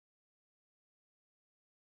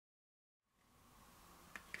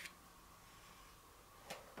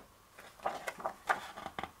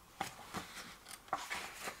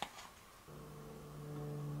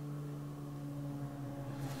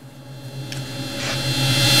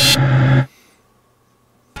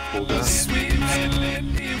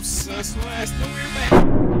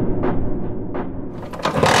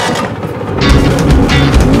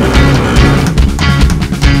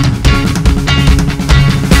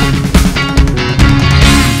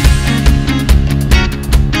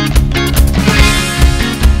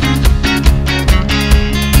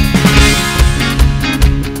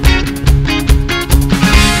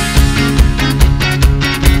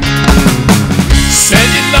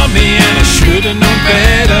should've known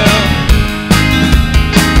better.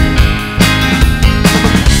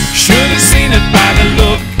 Should've seen it by the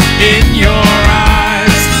look in your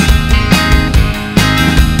eyes.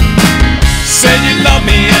 Said you loved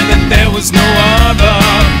me and that there was no other.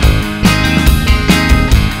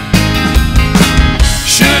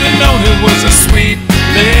 Should've known it was a sweet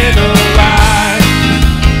little lie.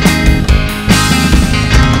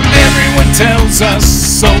 Everyone tells us,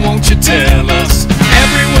 so won't you tell us?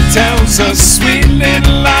 Everyone tells us sweet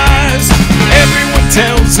little lies. Everyone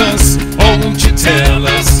tells us, oh won't you tell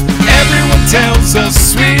us? Everyone tells us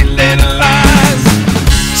sweet little lies.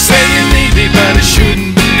 Say you need me but I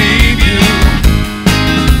shouldn't believe you.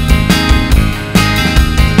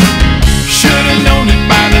 Should've known it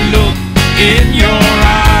by the look in your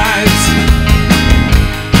eyes.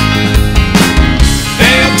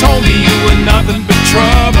 They all told me you were nothing but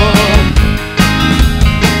trouble.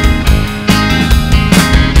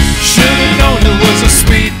 Should've known it was a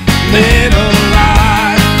sweet little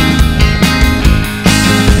lie.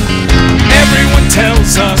 Everyone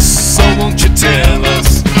tells us, so won't you tell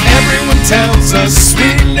us? Everyone tells us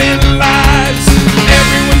sweet little lies.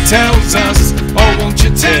 Everyone tells us, oh won't you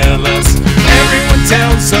tell us? Everyone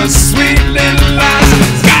tells us sweet little lies.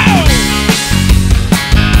 Let's go!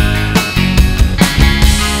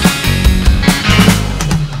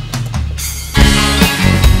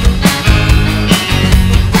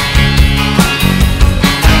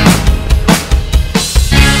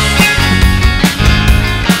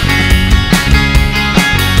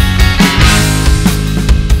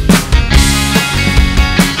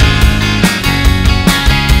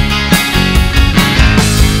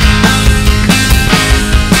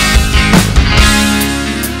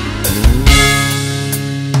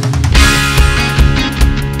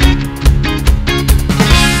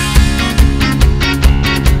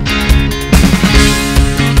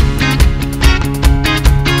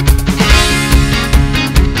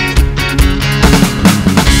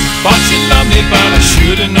 Thought you loved me, but I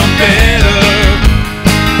should've known better.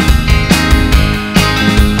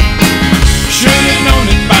 Should've known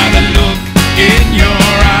it by the look in your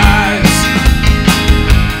eyes.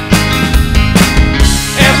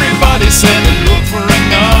 Everybody said to look for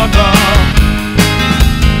another.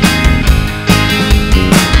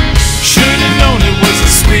 Should've known it was a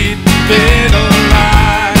sweet little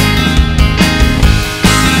lie.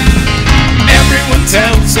 Everyone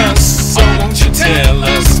tells us, so won't you tell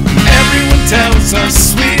us? Everyone tells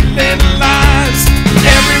us sweet little lies.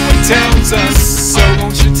 Everyone tells us, so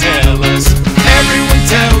won't you tell us? Everyone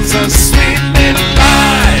tells us sweet little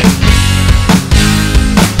lies.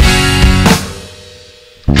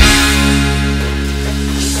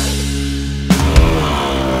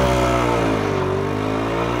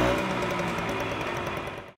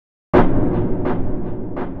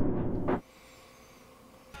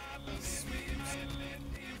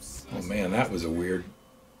 Oh man, that was a weird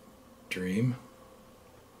dream.